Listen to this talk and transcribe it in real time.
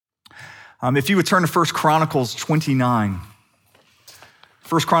If you would turn to 1 Chronicles 29.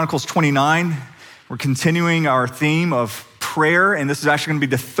 1 Chronicles 29, we're continuing our theme of prayer, and this is actually going to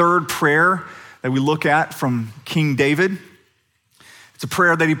be the third prayer that we look at from King David. It's a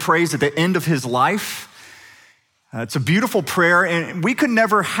prayer that he prays at the end of his life. It's a beautiful prayer, and we could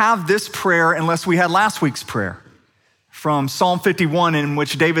never have this prayer unless we had last week's prayer from Psalm 51, in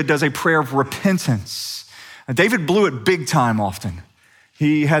which David does a prayer of repentance. David blew it big time often.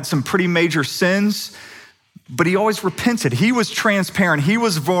 He had some pretty major sins, but he always repented. He was transparent. He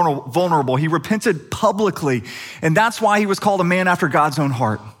was vulnerable. He repented publicly, and that's why he was called a man after God's own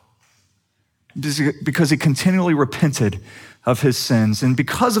heart, because he continually repented of his sins. And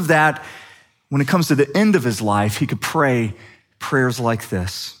because of that, when it comes to the end of his life, he could pray prayers like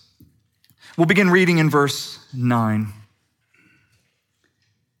this. We'll begin reading in verse 9.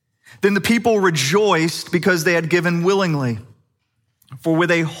 Then the people rejoiced because they had given willingly, for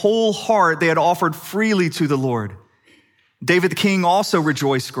with a whole heart they had offered freely to the Lord. David the king also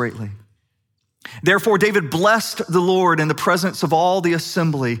rejoiced greatly. Therefore David blessed the Lord in the presence of all the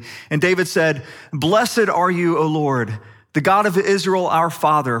assembly. And David said, "Blessed are you, O Lord, the God of Israel, our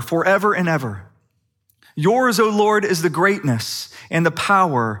Father, forever and ever. Yours, O Lord, is the greatness and the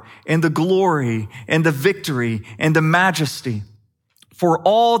power and the glory and the victory and the majesty. For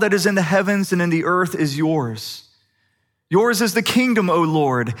all that is in the heavens and in the earth is yours. Yours is the kingdom, O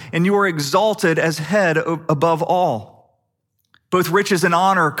Lord, and you are exalted as head above all. Both riches and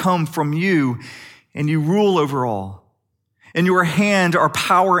honor come from you, and you rule over all. In your hand are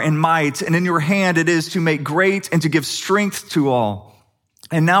power and might, and in your hand it is to make great and to give strength to all.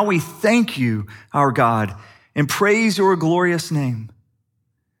 And now we thank you, our God, and praise your glorious name.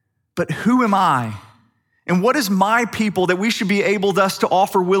 But who am I, and what is my people that we should be able thus to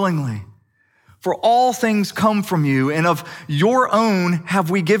offer willingly? For all things come from you, and of your own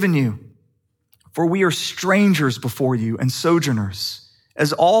have we given you. For we are strangers before you and sojourners,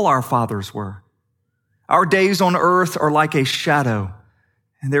 as all our fathers were. Our days on earth are like a shadow,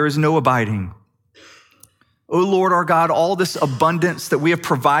 and there is no abiding. O Lord our God, all this abundance that we have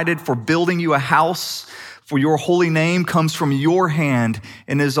provided for building you a house for your holy name comes from your hand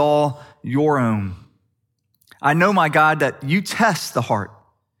and is all your own. I know, my God, that you test the heart,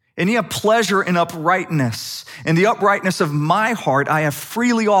 and you have pleasure in uprightness. In the uprightness of my heart, I have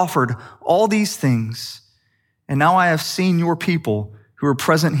freely offered all these things. And now I have seen your people who are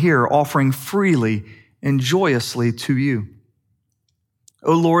present here offering freely and joyously to you.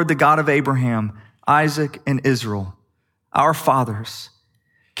 O Lord, the God of Abraham, Isaac, and Israel, our fathers,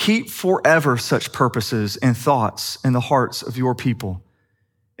 keep forever such purposes and thoughts in the hearts of your people,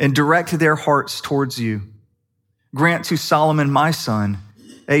 and direct their hearts towards you. Grant to Solomon, my son,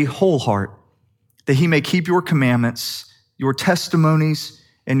 a whole heart, that he may keep your commandments, your testimonies,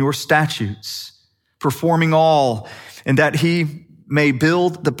 and your statutes, performing all, and that he may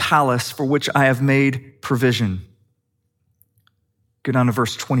build the palace for which I have made provision." Go down to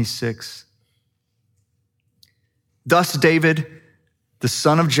verse 26. Thus David, the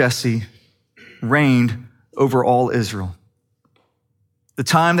son of Jesse, reigned over all Israel. The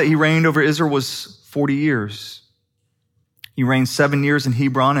time that he reigned over Israel was 40 years. He reigned 7 years in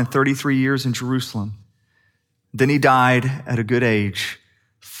Hebron and 33 years in Jerusalem. Then he died at a good age,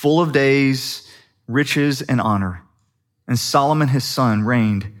 full of days, riches, and honor. And Solomon his son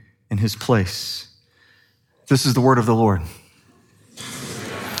reigned in his place. This is the word of the Lord.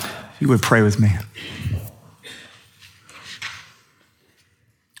 You would pray with me.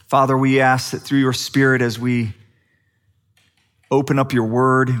 Father, we ask that through your Spirit, as we open up your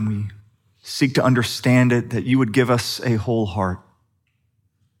word and we seek to understand it, that you would give us a whole heart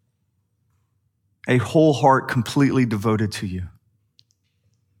completely devoted to you.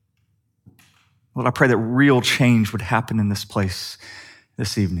 Lord, I pray that real change would happen in this place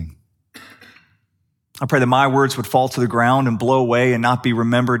this evening. I pray that my words would fall to the ground and blow away and not be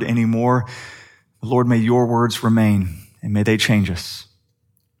remembered anymore. Lord, may your words remain, and may they change us.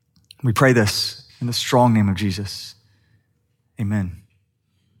 We pray this in the strong name of Jesus. Amen.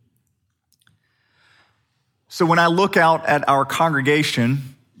 So when I look out at our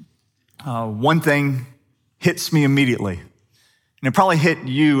congregation, one thing hits me immediately. And it probably hit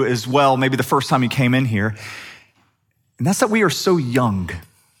you as well, maybe the first time you came in here. And that's that we are so young.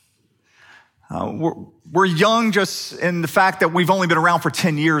 We're young just in the fact that we've only been around for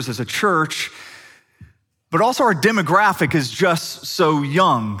 10 years as a church, but also our demographic is just so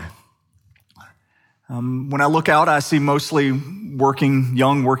young. When I look out, I see mostly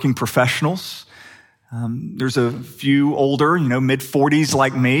young working professionals. There's a few older, mid-40s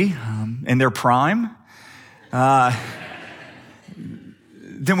like me, in their prime.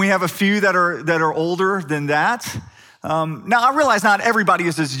 Then we have a few that are older than that. Now, I realize not everybody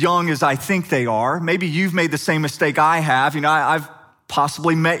is as young as I think they are. Maybe you've made the same mistake I have. I've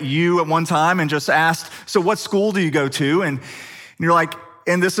possibly met you at one time and just asked, so what school do you go to? And you're like,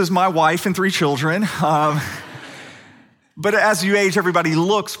 and this is my wife and 3 children. But as you age, everybody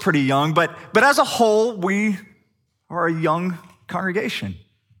looks pretty young. But as a whole, we are a young congregation.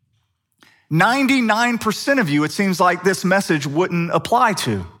 99% of you, it seems like this message wouldn't apply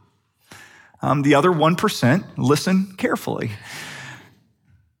to. The other 1%, listen carefully.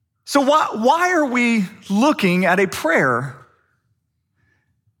 So why are we looking at a prayer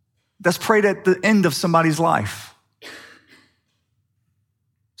that's prayed at the end of somebody's life?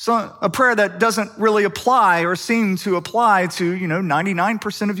 So a prayer that doesn't really apply or seem to apply to,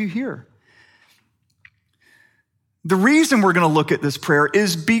 99% of you here. The reason we're going to look at this prayer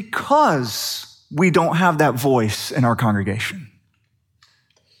is because we don't have that voice in our congregation,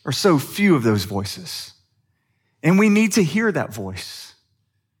 or so few of those voices. And we need to hear that voice.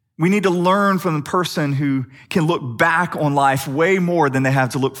 We need to learn from the person who can look back on life way more than they have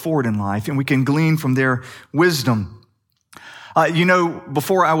to look forward in life, and we can glean from their wisdom.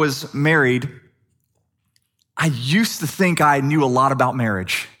 Before I was married, I used to think I knew a lot about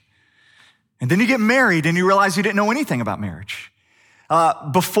marriage. And then you get married and you realize you didn't know anything about marriage.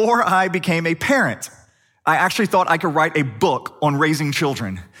 Before I became a parent, I actually thought I could write a book on raising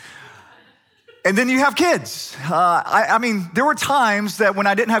children. And then you have kids. There were times that when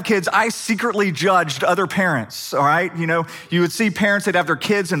I didn't have kids, I secretly judged other parents, all right? You would see parents that have their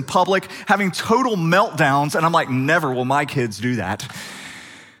kids in public having total meltdowns, and I'm like, never will my kids do that.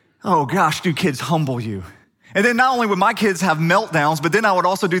 Oh gosh, do kids humble you? And then not only would my kids have meltdowns, but then I would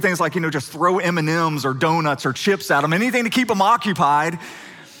also do things like, just throw M&Ms or donuts or chips at them, anything to keep them occupied.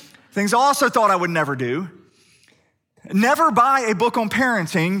 Things I also thought I would never do. Never buy a book on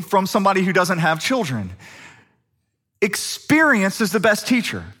parenting from somebody who doesn't have children. Experience is the best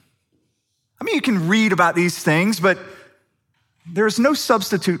teacher. You can read about these things, but there's no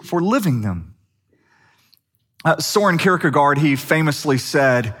substitute for living them. Soren Kierkegaard, he famously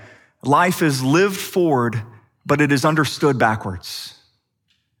said, life is lived forward, but it is understood backwards.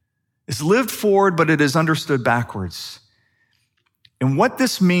 It's lived forward, but it is understood backwards. And what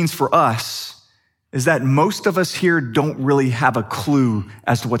this means for us is that most of us here don't really have a clue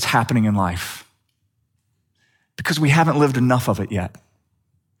as to what's happening in life because we haven't lived enough of it yet.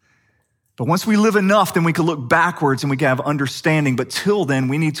 But once we live enough, then we can look backwards and we can have understanding. But till then,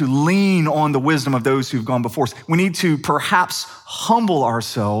 we need to lean on the wisdom of those who've gone before us. We need to perhaps humble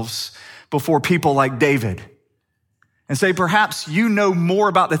ourselves before people like David and say, perhaps you know more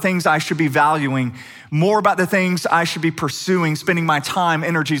about the things I should be valuing, more about the things I should be pursuing, spending my time,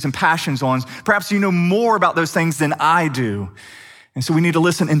 energies, and passions on. Perhaps you know more about those things than I do. And so we need to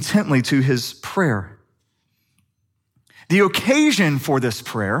listen intently to his prayer. The occasion for this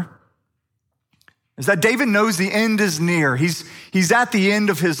prayer is that David knows the end is near. He's at the end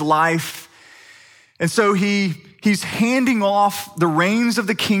of his life. And so he's handing off the reins of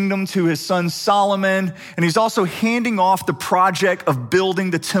the kingdom to his son Solomon, and he's also handing off the project of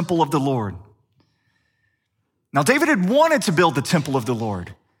building the temple of the Lord. Now, David had wanted to build the temple of the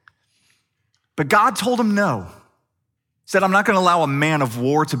Lord, but God told him no. He said, I'm not going to allow a man of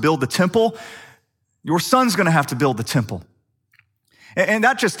war to build the temple. Your son's going to have to build the temple. And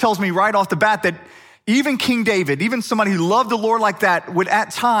that just tells me right off the bat that even King David, even somebody who loved the Lord like that, would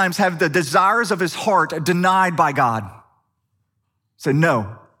at times have the desires of his heart denied by God. Said,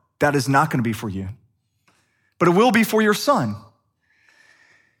 no, that is not going to be for you, but it will be for your son.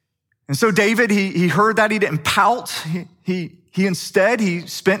 And so David, he heard that, he didn't pout. He instead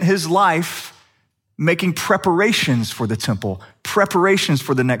spent his life making preparations for the temple, preparations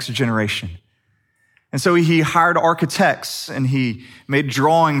for the next generation. And so he hired architects and he made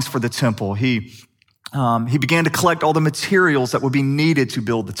drawings for the temple. He began to collect all the materials that would be needed to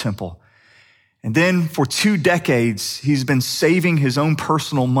build the temple. And then for 2 decades, he's been saving his own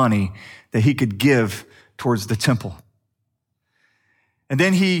personal money that he could give towards the temple. And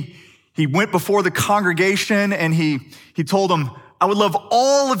then he went before the congregation and he told them, I would love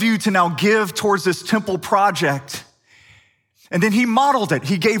all of you to now give towards this temple project. And then he modeled it.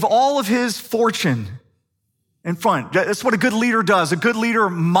 He gave all of his fortune in front. That's what a good leader does. A good leader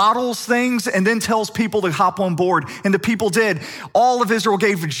models things and then tells people to hop on board. And the people did. All of Israel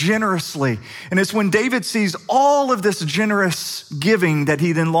gave generously. And it's when David sees all of this generous giving that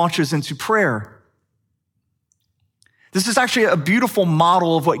he then launches into prayer. This is actually a beautiful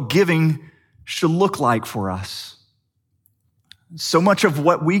model of what giving should look like for us. So much of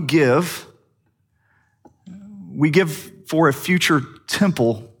what we give, We give for a future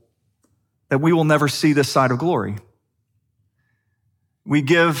temple that we will never see this side of glory. We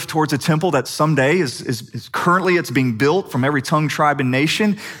give towards a temple that someday is currently it's being built from every tongue, tribe, and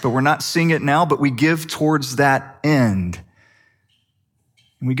nation, but we're not seeing it now, but we give towards that end.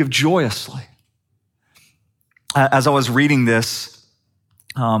 And we give joyously. As I was reading this,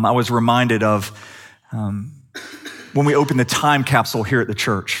 I was reminded of when we opened the time capsule here at the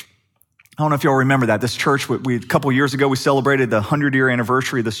church. I don't know if y'all remember that. This church, a couple of years ago, we celebrated the 100-year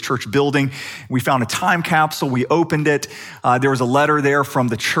anniversary of this church building. We found a time capsule. We opened it. There was a letter there from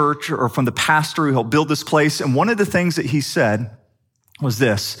the church or from the pastor who helped build this place. And one of the things that he said was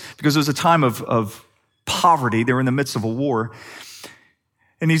this, because it was a time of poverty. They were in the midst of a war.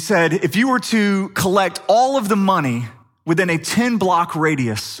 And he said, if you were to collect all of the money within a 10-block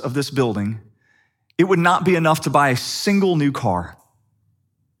radius of this building, it would not be enough to buy a single new car.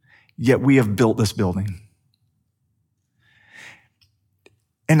 Yet we have built this building.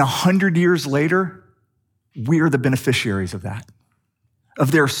 And 100 years later, we are the beneficiaries of that,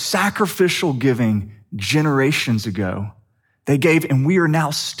 of their sacrificial giving generations ago. They gave, and we are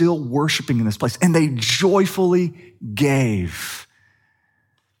now still worshiping in this place. And they joyfully gave.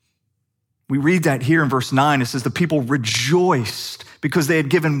 We read that here in verse 9. It says, the people rejoiced because they had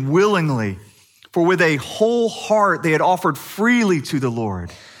given willingly, for with a whole heart they had offered freely to the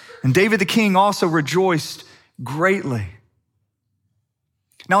Lord. And David the king also rejoiced greatly.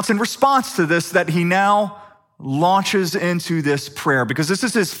 Now it's in response to this that he now launches into this prayer, because this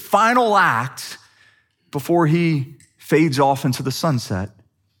is his final act before he fades off into the sunset.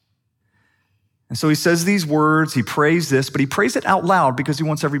 And so he says these words, he prays this, but he prays it out loud because he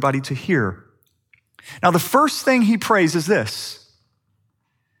wants everybody to hear. Now the first thing he prays is this.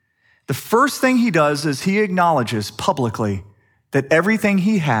 The first thing he does is he acknowledges publicly that everything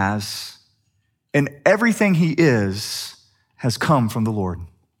he has and everything he is has come from the Lord.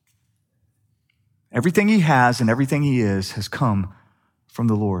 Everything he has and everything he is has come from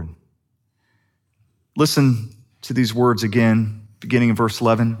the Lord. Listen to these words again, beginning in verse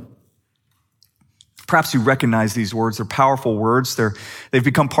 11. Perhaps you recognize these words. They're powerful words. They've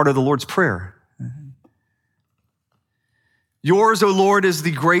become part of the Lord's Prayer. Yours, O Lord, is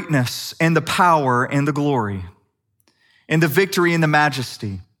the greatness and the power and the glory, and the victory and the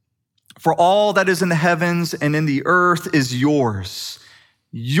majesty. For all that is in the heavens and in the earth is yours.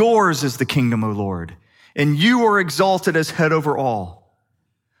 Yours is the kingdom, O Lord, and you are exalted as head over all.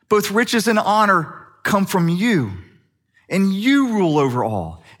 Both riches and honor come from you, and you rule over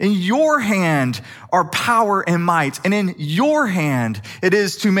all. In your hand are power and might, and in your hand it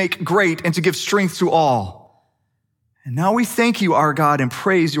is to make great and to give strength to all. And now we thank you, our God, and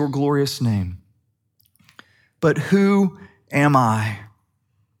praise your glorious name. But who am I?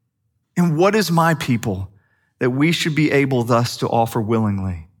 And what is my people that we should be able thus to offer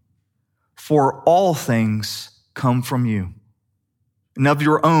willingly? For all things come from you, and of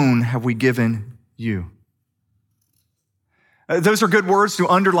your own have we given you. Those are good words to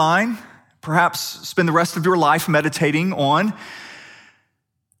underline, perhaps spend the rest of your life meditating on.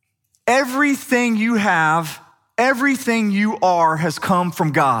 Everything you have, everything you are has come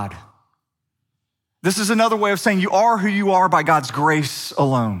from God. This is another way of saying you are who you are by God's grace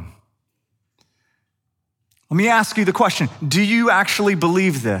alone. Let me ask you the question, do you actually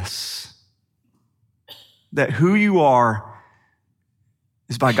believe this? That who you are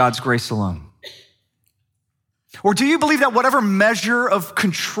is by God's grace alone? Or do you believe that whatever measure of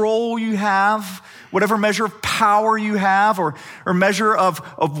control you have, whatever measure of power you have, or measure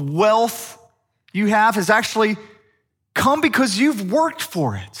of wealth you have has actually come because you've worked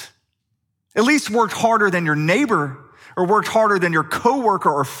for it? At least worked harder than your neighbor or worked harder than your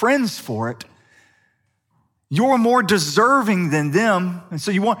coworker or friends for it. You're more deserving than them. And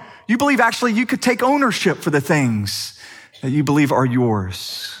so you believe actually you could take ownership for the things that you believe are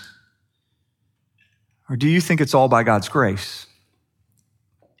yours. Or do you think it's all by God's grace?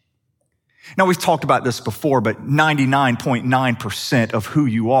 Now, we've talked about this before, but 99.9% of who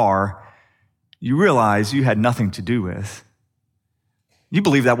you are, you realize you had nothing to do with. You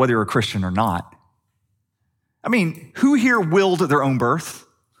believe that whether you're a Christian or not. I mean, who here willed their own birth?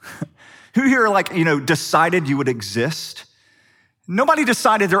 Who here, decided you would exist? Nobody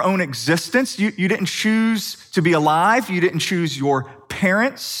decided their own existence. You didn't choose to be alive. You didn't choose your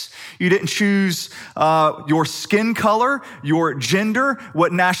parents. You didn't choose your skin color, your gender,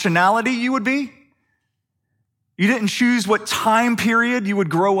 what nationality you would be. You didn't choose what time period you would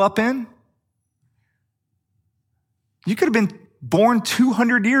grow up in. You could have been born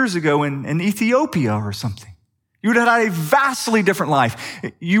 200 years ago in Ethiopia or something. You would have had a vastly different life.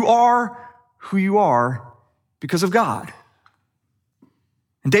 You are who you are because of God.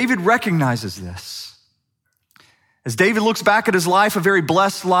 And David recognizes this. As David looks back at his life, a very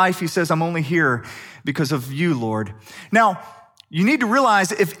blessed life, he says, I'm only here because of you, Lord. Now, you need to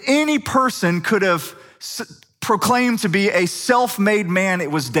realize if any person could have proclaimed to be a self-made man,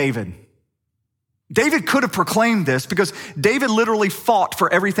 it was David. David could have proclaimed this because David literally fought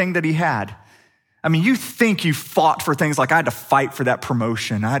for everything that he had. I mean, you think you fought for things like I had to fight for that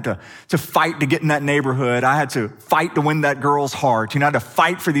promotion. I had to fight to get in that neighborhood. I had to fight to win that girl's heart. I had to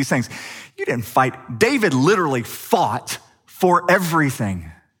fight for these things. You didn't fight. David literally fought for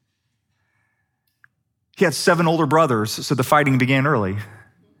everything. He had 7 older brothers, so the fighting began early,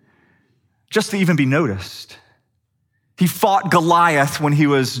 just to even be noticed. He fought Goliath when he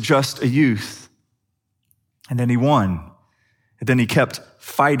was just a youth, and then he won. And then he kept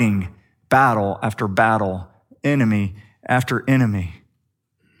fighting battle after battle, enemy after enemy.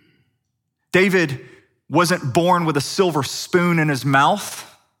 David wasn't born with a silver spoon in his mouth.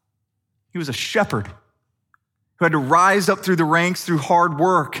 He was a shepherd who had to rise up through the ranks through hard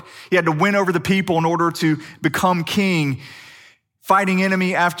work. He had to win over the people in order to become king. Fighting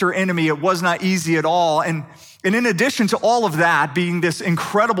enemy after enemy, it was not easy at all. And in addition to all of that, being this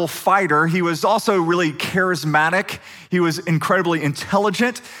incredible fighter, he was also really charismatic. He was incredibly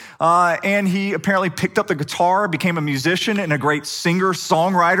intelligent. And he apparently picked up the guitar, became a musician and a great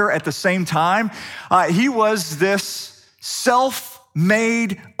singer-songwriter at the same time. He was this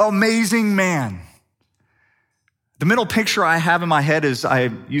self-made, amazing man. The middle picture I have in my head is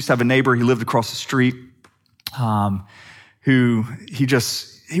I used to have a neighbor, he lived across the street, who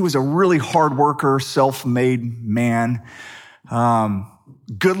he was a really hard worker, self-made man,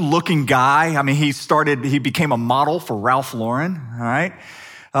 good-looking guy. I mean, he became a model for Ralph Lauren, all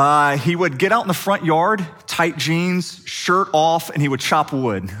right? He would get out in the front yard, tight jeans, shirt off, and he would chop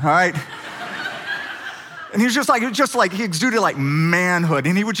wood, all right? And he was just like he exuded like manhood,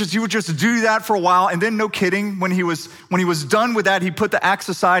 and he would just do that for a while, and then no kidding, when he was done with that, he'd put the axe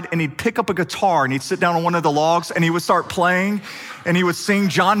aside and he'd pick up a guitar and he'd sit down on one of the logs and he would start playing, and he would sing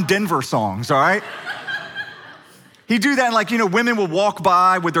John Denver songs. All right, he'd do that, and women would walk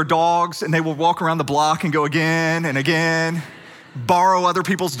by with their dogs, and they would walk around the block and go again and again, borrow other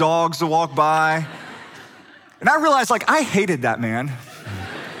people's dogs to walk by, and I realized I hated that man.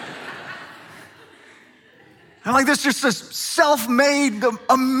 I'm this self-made,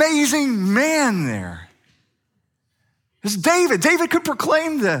 amazing man there. It's David. David could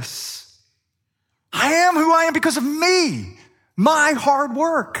proclaim this. I am who I am because of me, my hard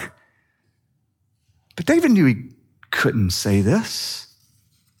work. But David knew he couldn't say this.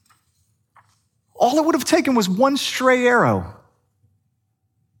 All it would have taken was one stray arrow,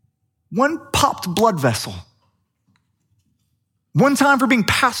 one popped blood vessel, one time for being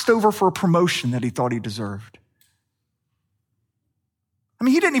passed over for a promotion that he thought he deserved. I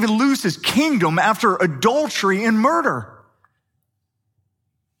mean, he didn't even lose his kingdom after adultery and murder.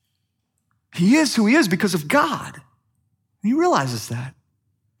 He is who he is because of God. And he realizes that.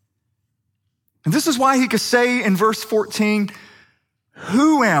 And this is why he could say in verse 14,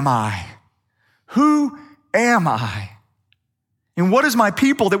 who am I? Who am I? And what is my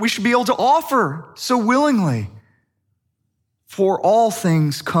people that we should be able to offer so willingly? For all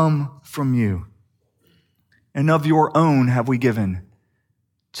things come from you, and of your own have we given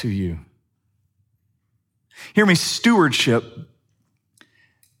to you. Hear me, stewardship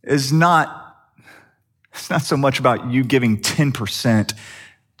is not so much about you giving 10%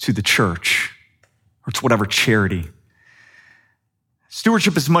 to the church or to whatever charity.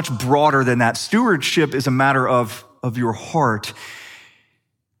 Stewardship is much broader than that. Stewardship is a matter of your heart.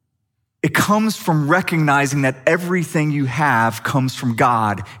 It comes from recognizing that everything you have comes from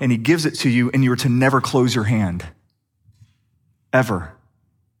God, and he gives it to you, and you are to never close your hand. Ever.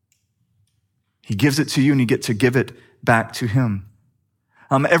 He gives it to you, and you get to give it back to him.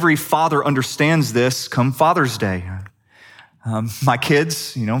 Every father understands this come Father's Day. My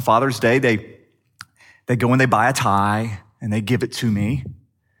kids, Father's Day, they go and they buy a tie, and they give it to me.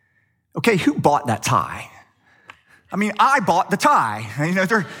 Okay, who bought that tie? I mean, I bought the tie.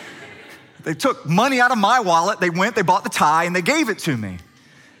 They took money out of my wallet, they bought the tie, and they gave it to me.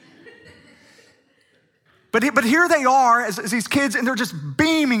 But here they are as these kids, and they're just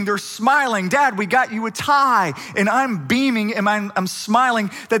beaming, they're smiling. Dad, we got you a tie. And I'm beaming and I'm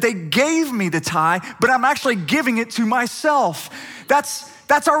smiling that they gave me the tie, but I'm actually giving it to myself.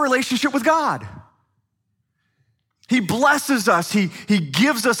 That's our relationship with God. He blesses us. He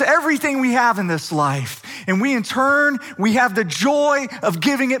gives us everything we have in this life. And we, in turn, we have the joy of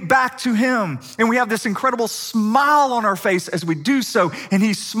giving it back to him. And we have this incredible smile on our face as we do so. And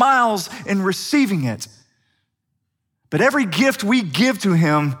he smiles in receiving it. But every gift we give to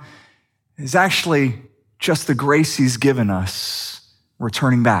him is actually just the grace he's given us,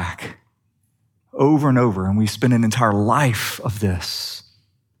 returning back over and over. And we spend an entire life of this.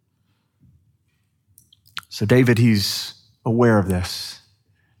 So David, he's aware of this.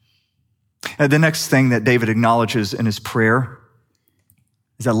 And the next thing that David acknowledges in his prayer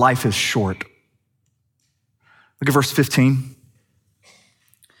is that life is short. Look at verse 15.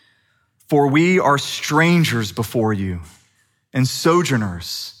 For we are strangers before you and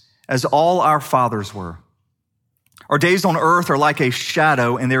sojourners, as all our fathers were. Our days on earth are like a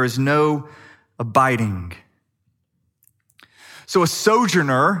shadow, and there is no abiding. So a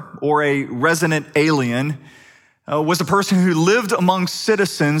sojourner, or a resident alien, was a person who lived among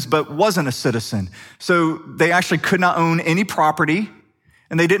citizens but wasn't a citizen. So they actually could not own any property,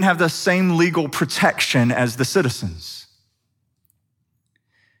 and they didn't have the same legal protection as the citizens.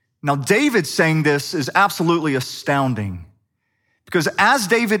 Now, David saying this is absolutely astounding, because as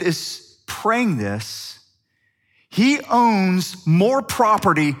David is praying this, he owns more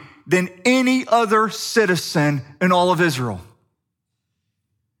property than any other citizen in all of Israel.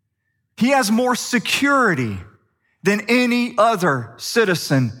 He has more security than any other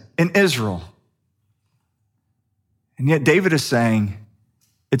citizen in Israel. And yet David is saying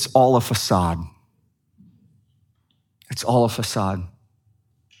it's all a facade. It's all a facade.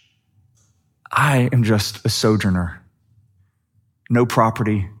 I am just a sojourner. No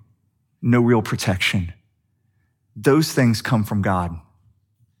property, no real protection. Those things come from God.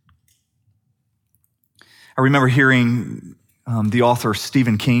 I remember hearing the author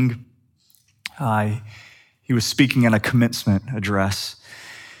Stephen King. He was speaking at a commencement address.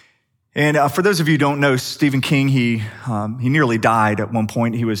 And for those of you who don't know Stephen King, he nearly died at one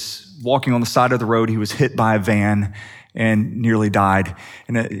point. He was walking on the side of the road. He was hit by a van and nearly died.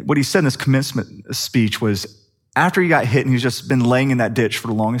 And what he said in his commencement speech was, after he got hit and he's just been laying in that ditch for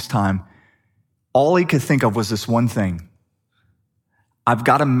the longest time, all he could think of was this one thing. I've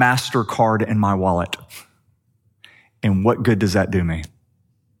got a MasterCard in my wallet. And what good does that do me?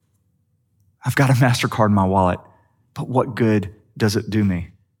 I've got a MasterCard in my wallet, but what good does it do me?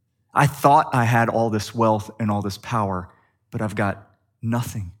 I thought I had all this wealth and all this power, but I've got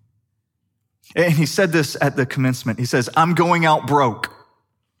nothing. And he said this at the commencement. He says, I'm going out broke.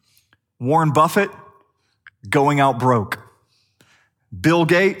 Warren Buffett, going out broke. Bill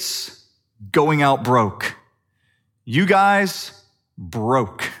Gates, going out broke. You guys,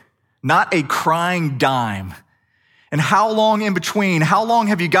 broke. Not a crying dime. And how long in between? How long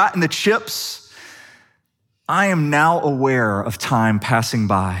have you gotten the chips? I am now aware of time passing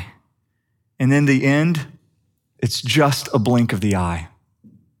by. And in the end, it's just a blink of the eye.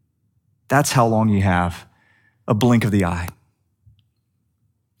 That's how long you have, a blink of the eye.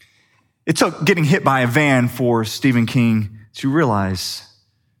 It took getting hit by a van for Stephen King to realize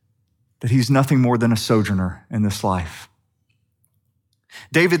that he's nothing more than a sojourner in this life.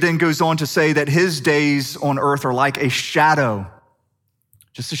 David then goes on to say that his days on earth are like a shadow,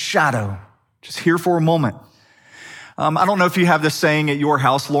 just here for a moment. I don't know if you have this saying at your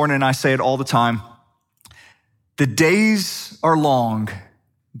house. Lauren and I say it all the time. The days are long,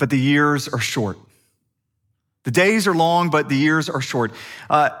 but the years are short. The days are long, but the years are short.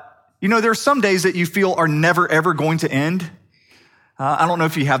 There are some days that you feel are never, ever going to end. I don't know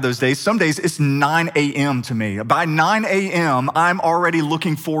if you have those days. Some days it's 9 a.m. to me. By 9 a.m., I'm already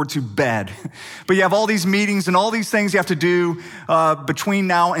looking forward to bed. But you have all these meetings and all these things you have to do between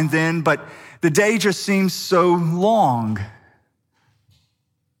now and then, but the day just seems so long.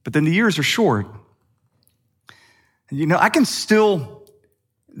 But then the years are short. I can still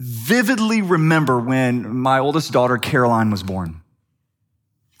vividly remember when my oldest daughter, Caroline, was born.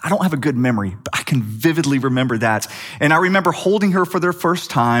 I don't have a good memory, but I can vividly remember that. And I remember holding her for the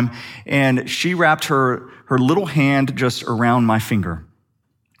first time, and she wrapped her little hand just around my finger.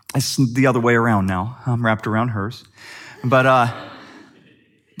 It's the other way around now. I'm wrapped around hers. But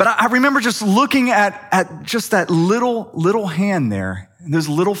I remember just looking at just that little hand there, and those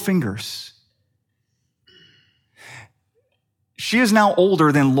little fingers. She is now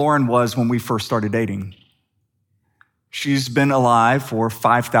older than Lauren was when we first started dating. She's been alive for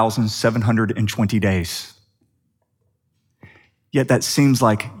 5,720 days. Yet that seems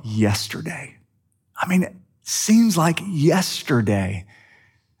like yesterday. It seems like yesterday.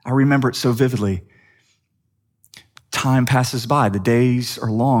 I remember it so vividly. Time passes by. The days are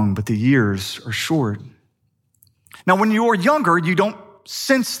long, but the years are short. Now, when you're younger, you don't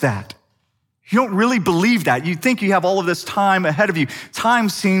sense that. You don't really believe that. You think you have all of this time ahead of you. Time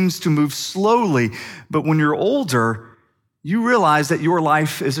seems to move slowly. But when you're older, you realize that your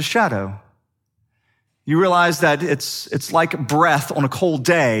life is a shadow. You realize that it's like breath on a cold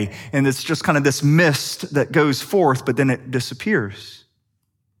day, and it's just kind of this mist that goes forth, but then it disappears.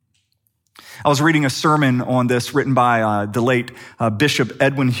 I was reading a sermon on this written by the late Bishop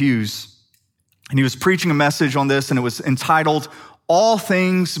Edwin Hughes, and he was preaching a message on this, and it was entitled, "All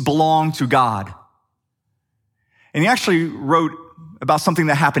Things Belong to God." And he actually wrote about something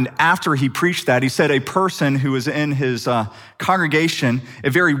that happened after he preached that. He said a person who was in his congregation,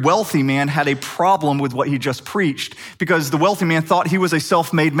 a very wealthy man, had a problem with what he just preached because the wealthy man thought he was a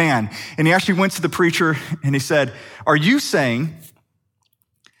self-made man. And he actually went to the preacher and he said, "Are you saying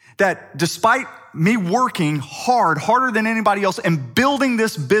that despite me working harder than anybody else, and building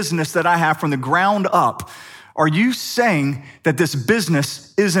this business that I have from the ground up, are you saying that this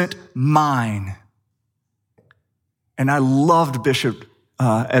business isn't mine?" And I loved Bishop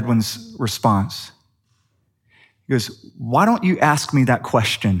Edwin's response. He goes, "Why don't you ask me that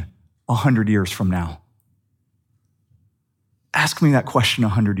question 100 years from now? Ask me that question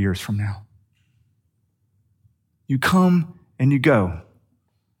 100 years from now. You come and you go.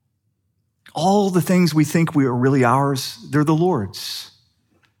 All the things we think we are really ours, they're the Lord's.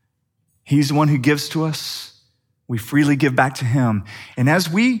 He's the one who gives to us. We freely give back to him. And as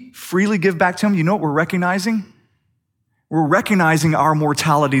we freely give back to him, you know what we're recognizing? We're recognizing our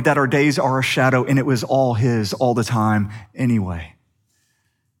mortality, that our days are a shadow, and it was all his all the time anyway.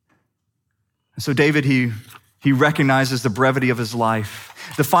 And so David, he recognizes the brevity of his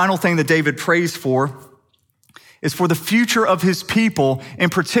life. The final thing that David prays for is for the future of his people, in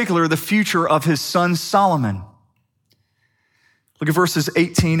particular, the future of his son Solomon. Look at verses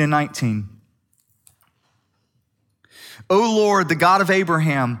 18 and 19. "O Lord, the God of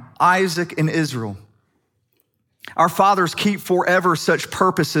Abraham, Isaac, and Israel, our fathers keep forever such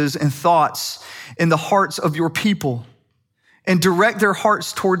purposes and thoughts in the hearts of your people, and direct their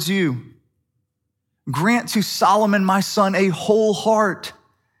hearts towards you. Grant to Solomon, my son, a whole heart,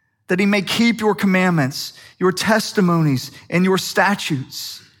 that he may keep your commandments, your testimonies, and your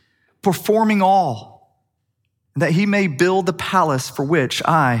statutes, performing all, and that he may build the palace for which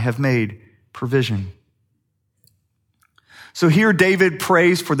I have made provision." So here David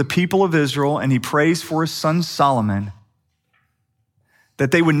prays for the people of Israel, and he prays for his son Solomon,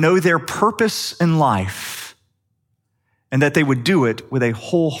 that they would know their purpose in life, and that they would do it with a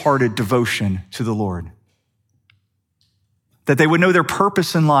wholehearted devotion to the Lord. That they would know their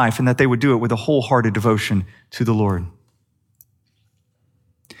purpose in life, and that they would do it with a wholehearted devotion to the Lord.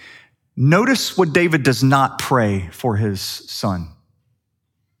 Notice what David does not pray for his son.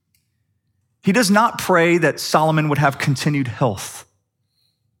 He does not pray that Solomon would have continued health,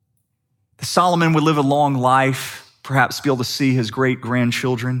 that Solomon would live a long life, perhaps be able to see his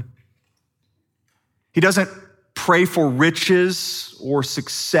great-grandchildren. He doesn't pray for riches or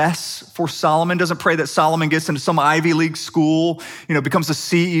success for Solomon, doesn't pray that Solomon gets into some Ivy League school, becomes a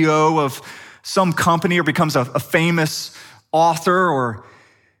CEO of some company or becomes a famous author, or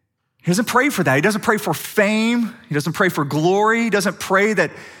he doesn't pray for that. He doesn't pray for fame. He doesn't pray for glory. He doesn't pray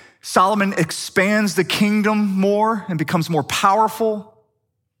that Solomon expands the kingdom more and becomes more powerful.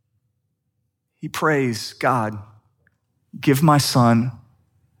 He prays, "God, give my son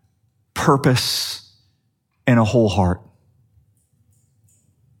purpose and a whole heart."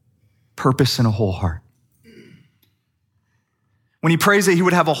 Purpose and a whole heart. When he prays that he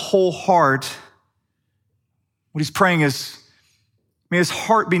would have a whole heart, what he's praying is, may his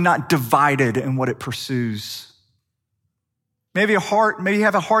heart be not divided in what it pursues. Maybe you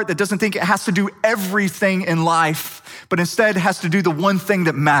have a heart that doesn't think it has to do everything in life, but instead has to do the one thing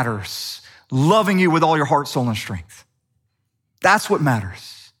that matters, loving you with all your heart, soul, and strength. That's what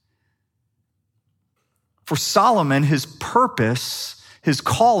matters. For Solomon, his purpose, his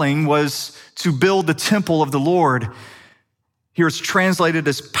calling was to build the temple of the Lord. Here it's translated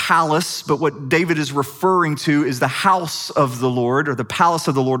as palace, but what David is referring to is the house of the Lord, or the palace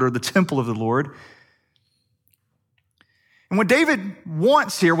of the Lord, or the temple of the Lord. And what David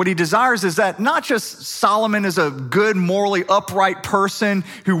wants here, what he desires, is that not just Solomon is a good, morally upright person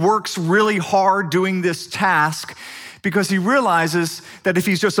who works really hard doing this task, because he realizes that if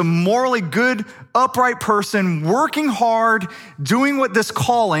he's just a morally good, upright person working hard, doing what this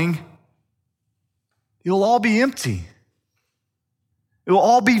calling, it'll all be empty. It will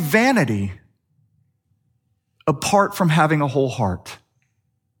all be vanity apart from having a whole heart.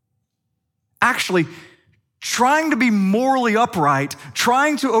 Actually, trying to be morally upright,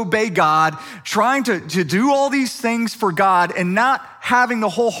 trying to obey God, trying to do all these things for God and not having the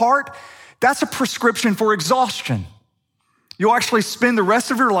whole heart, that's a prescription for exhaustion. You'll actually spend the rest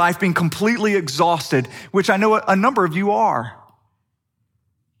of your life being completely exhausted, which I know a number of you are.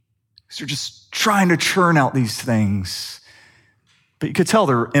 because they're just trying to churn out these things. But you could tell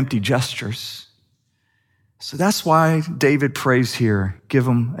they're empty gestures. So that's why David prays here, give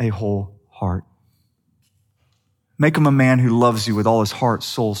him a whole heart. Make him a man who loves you with all his heart,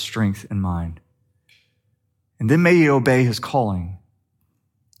 soul, strength, and mind. And then may he obey his calling.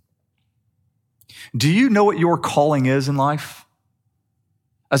 Do you know what your calling is in life?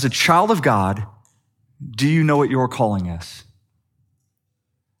 As a child of God, do you know what your calling is?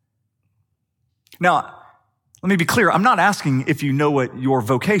 Now, let me be clear. I'm not asking if you know what your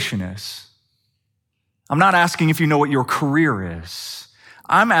vocation is. I'm not asking if you know what your career is.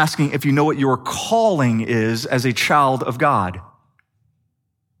 I'm asking if you know what your calling is as a child of God.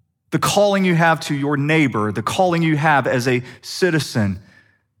 The calling you have to your neighbor, the calling you have as a citizen,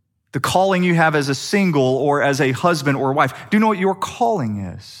 the calling you have as a single or as a husband or wife. Do you know what your calling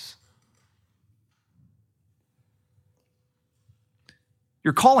is?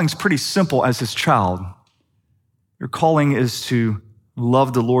 Your calling's pretty simple as his child. Your calling is to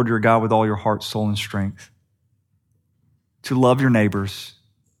love the Lord your God with all your heart, soul, and strength. To love your neighbors,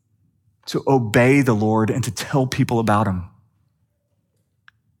 to obey the Lord, and to tell people about him.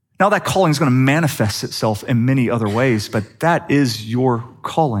 Now that calling is going to manifest itself in many other ways, but that is your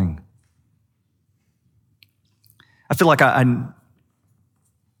calling. I feel like I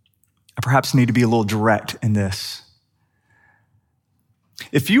perhaps need to be a little direct in this.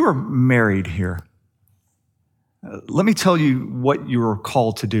 If you are married here, let me tell you what you're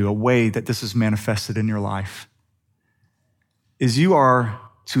called to do, a way that this is manifested in your life, is you are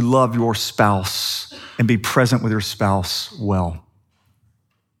to love your spouse and be present with your spouse well.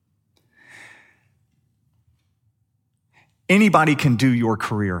 Anybody can do your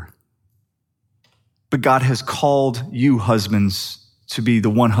career, but God has called you husbands to be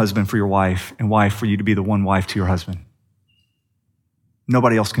the one husband for your wife and wife for you to be the one wife to your husband.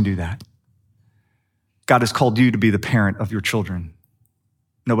 Nobody else can do that. God has called you to be the parent of your children.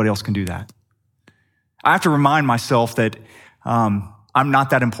 Nobody else can do that. I have to remind myself that I'm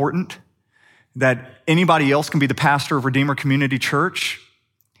not that important, that anybody else can be the pastor of Redeemer Community Church.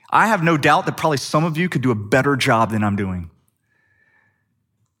 I have no doubt that probably some of you could do a better job than I'm doing.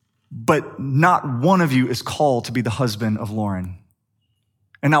 But not one of you is called to be the husband of Lauren.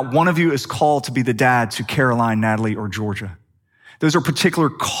 And not one of you is called to be the dad to Caroline, Natalie, or Georgia. Those are particular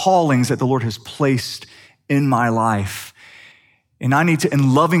callings that the Lord has placed in my life. And I need to,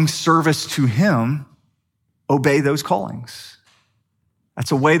 in loving service to him, obey those callings.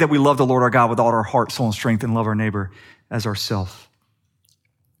 That's a way that we love the Lord our God with all our heart, soul, and strength, and love our neighbor as ourselves.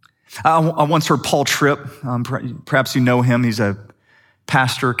 I once heard Paul Tripp, perhaps you know him. He's a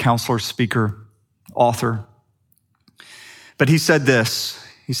pastor, counselor, speaker, author. But he said this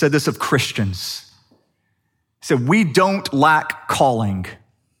of Christians. He said, we don't lack calling.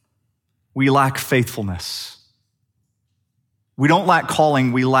 We lack faithfulness. We don't lack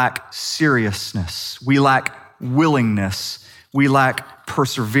calling. We lack seriousness. We lack willingness. We lack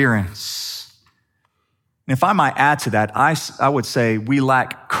perseverance. And if I might add to that, I would say we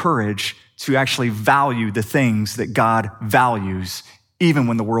lack courage to actually value the things that God values, even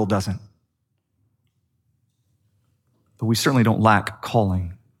when the world doesn't. But we certainly don't lack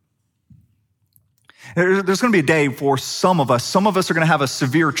calling. There's going to be a day for some of us are going to have a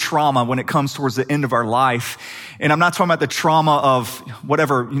severe trauma when it comes towards the end of our life. And I'm not talking about the trauma of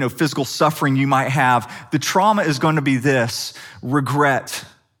whatever, physical suffering you might have. The trauma is going to be this: regret.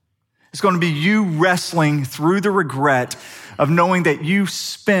 It's going to be you wrestling through the regret of knowing that you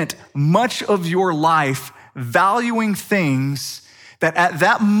spent much of your life valuing things that at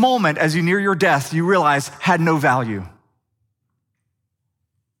that moment, as you near your death, you realize had no value.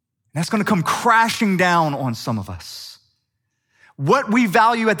 And that's going to come crashing down on some of us. What we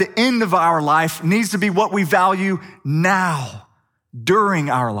value at the end of our life needs to be what we value now, during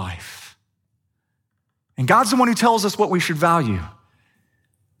our life. And God's the one who tells us what we should value.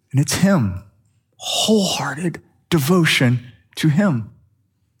 And it's him. Wholehearted devotion to him.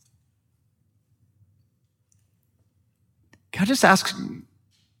 Can I just ask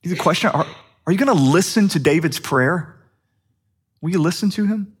you the question? Are you going to listen to David's prayer? Will you listen to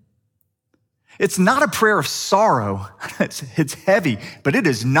him? It's not a prayer of sorrow. It's heavy, but it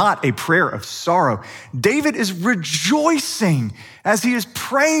is not a prayer of sorrow. David is rejoicing as he is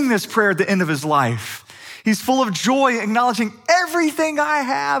praying this prayer at the end of his life. He's full of joy, acknowledging everything I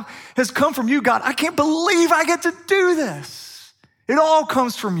have has come from you, God. I can't believe I get to do this. It all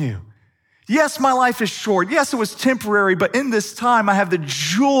comes from you. Yes, my life is short. Yes, it was temporary, but in this time, I have the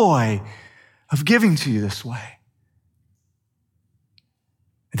joy of giving to you this way.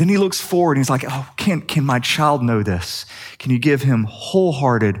 And then he looks forward and he's like, oh, can my child know this? Can you give him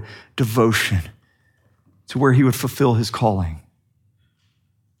wholehearted devotion to where he would fulfill his calling?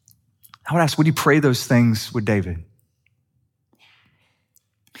 I would ask, would you pray those things with David?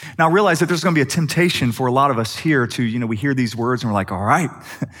 Now, I realize that there's going to be a temptation for a lot of us here to, we hear these words and we're like, all right,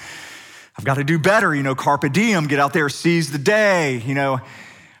 I've got to do better, carpe diem, get out there, seize the day,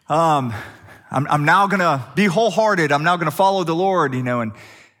 I'm now going to be wholehearted. I'm now going to follow the Lord, and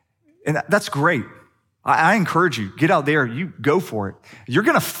that's great. I encourage you, get out there, you go for it. You're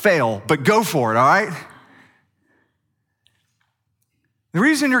going to fail, but go for it, all right? The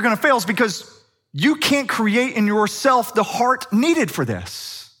reason you're going to fail is because you can't create in yourself the heart needed for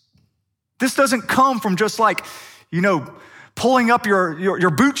this. This doesn't come from just pulling up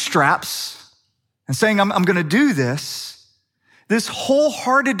your bootstraps and saying, I'm going to do this. This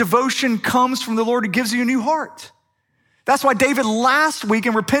wholehearted devotion comes from the Lord who gives you a new heart. That's why David last week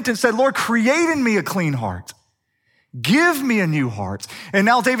in repentance said, Lord, create in me a clean heart. Give me a new heart. And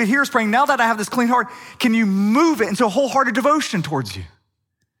now David here is praying, now that I have this clean heart, can you move it into a wholehearted devotion towards you?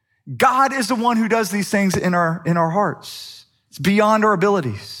 God is the one who does these things in our hearts. It's beyond our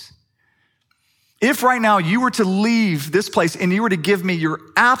abilities. If right now you were to leave this place and you were to give me your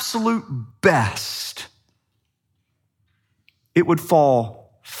absolute best, it would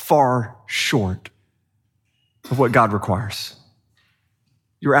fall far short of what God requires.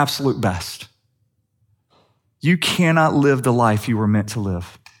 Your absolute best. You cannot live the life you were meant to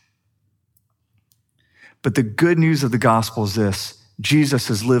live. But the good news of the gospel is this: Jesus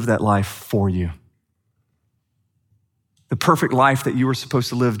has lived that life for you. The perfect life that you were supposed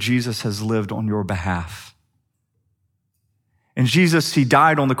to live, Jesus has lived on your behalf. And Jesus, he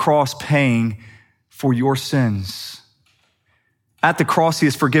died on the cross paying for your sins. At the cross, he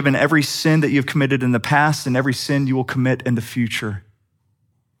has forgiven every sin that you've committed in the past and every sin you will commit in the future.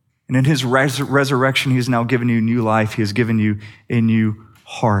 And in his resurrection, he has now given you new life. He has given you a new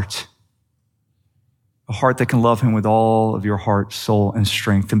heart. A heart that can love him with all of your heart, soul, and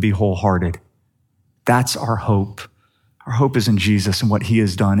strength and be wholehearted. That's our hope. Our hope is in Jesus and what he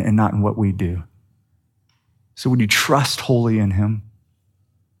has done and not in what we do. So would you trust wholly in him?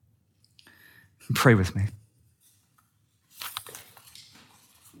 Pray with me.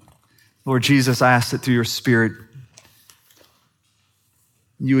 Lord Jesus, I ask that through your Spirit,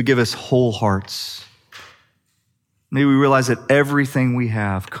 you would give us whole hearts. May we realize that everything we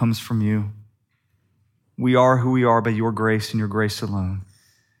have comes from you. We are who we are by your grace and your grace alone.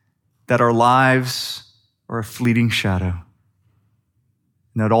 That our lives are a fleeting shadow.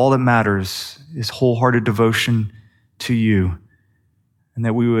 And that all that matters is wholehearted devotion to you. And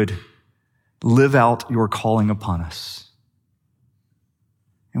that we would live out your calling upon us.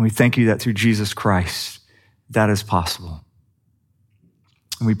 And we thank you that through Jesus Christ, that is possible.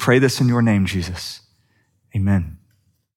 And we pray this in your name, Jesus. Amen.